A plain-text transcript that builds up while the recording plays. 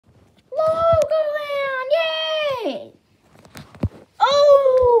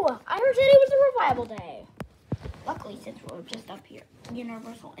Bible Day. Luckily, since we're just up here,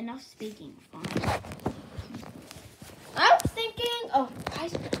 Universal, enough speaking. Fine. I was thinking, oh,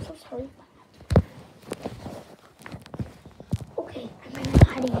 guys, I'm so sorry. Okay, I'm going to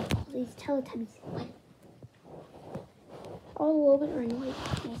hiding all these Teletubbies. All over and annoyed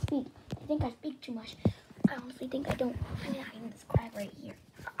when I speak. I think I speak too much. I honestly think I don't. I'm going to hide this crab right here.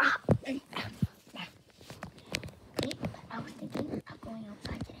 Okay, I was thinking of going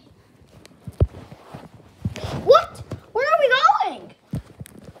outside today. What? Where are we going?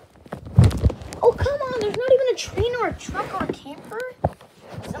 Oh, come on. There's not even a train or a truck or a camper.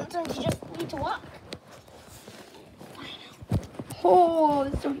 Sometimes you just need to walk. I know. Oh,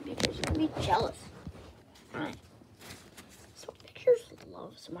 there's so many pictures. You're going to be jealous. Fine. So pictures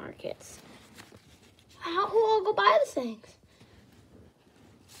love smart kids. How will I go buy the things?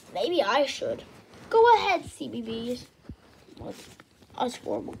 Maybe I should. Go ahead, CBBs. Us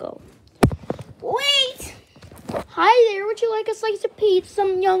four will go. Wait! Hi there, would you like a slice of pizza,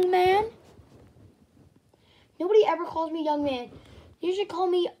 young man? Nobody ever calls me young man. You should call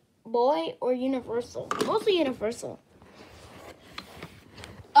me boy or Universal. Mostly Universal.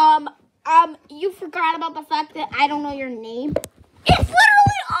 You forgot about the fact that I don't know your name? It's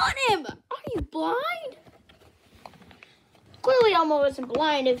literally on him! Are you blind? Clearly Elmo isn't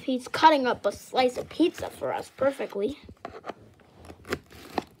blind if he's cutting up a slice of pizza for us perfectly.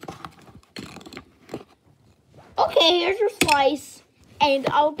 Okay, here's your slice. And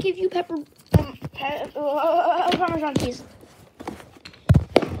I'll give you Parmesan cheese.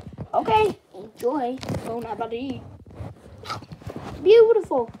 Okay, enjoy. Oh, not about to eat.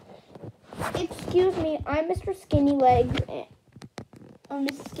 Beautiful. Excuse me, I'm Mr. Skinny Legs. Or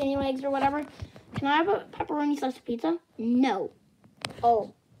Mrs. Skinny Legs or whatever. Can I have a pepperoni slice of pizza? No.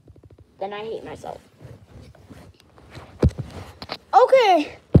 Oh, then I hate myself.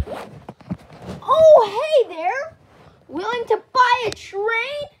 Okay. Oh, hey there. Willing to buy a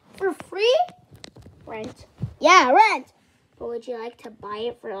train for free? Rent. Yeah, rent. But would you like to buy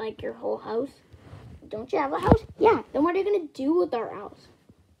it for like your whole house? Don't you have a house? Yeah. Then what are you going to do with our house?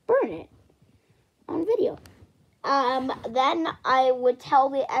 Burn it. On video. Then I would tell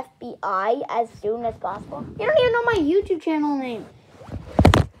the FBI as soon as possible. You don't even know my YouTube channel name.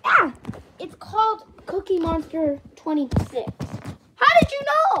 Yeah, it's called Cookie Monster 26. How did you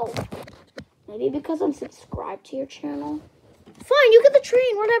know? Maybe because I'm subscribed to your channel. Fine, you get the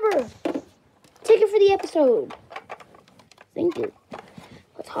train, whatever. Take it for the episode. Thank you.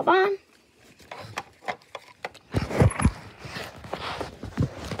 Let's hop on.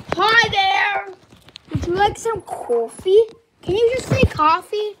 Hi there. Would you like some coffee? Can you just say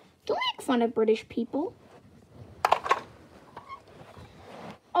coffee? Don't make fun of British people.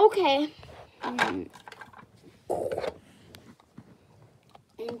 Okay.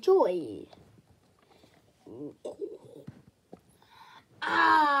 Enjoy.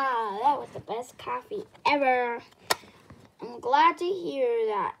 That was the best coffee ever. I'm glad to hear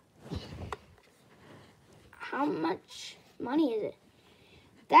that. How much money is it?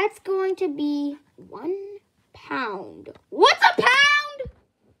 That's going to be £1. What's a pound?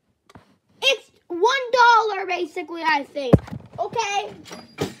 It's $1 basically, I think. Okay.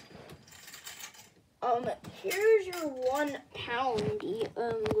 Here's your £1,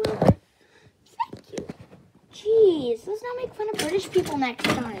 Wilbur. Thank you. Jeez, let's not make fun of British people next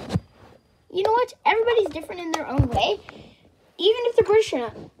time. You know what? Everybody's different in their own way. Even if they're British or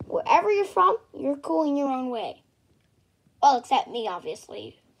not. Wherever you're from, you're cool in your own way. Well, except me,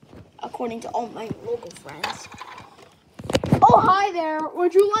 obviously. According to all my local friends. Oh, hi there.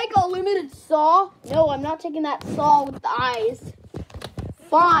 Would you like a limited saw? No, I'm not taking that saw with the eyes.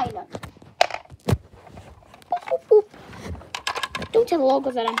 Fine. Boop, boop, boop. Don't tell the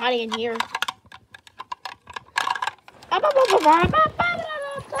locals that I'm hiding in here.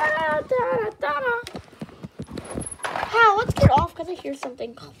 How? Let's get off because I hear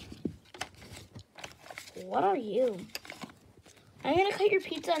something. What are you? I'm going to cut your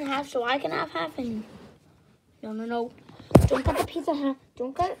pizza in half so I can have half and... No. Don't cut the pizza in half.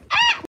 Don't cut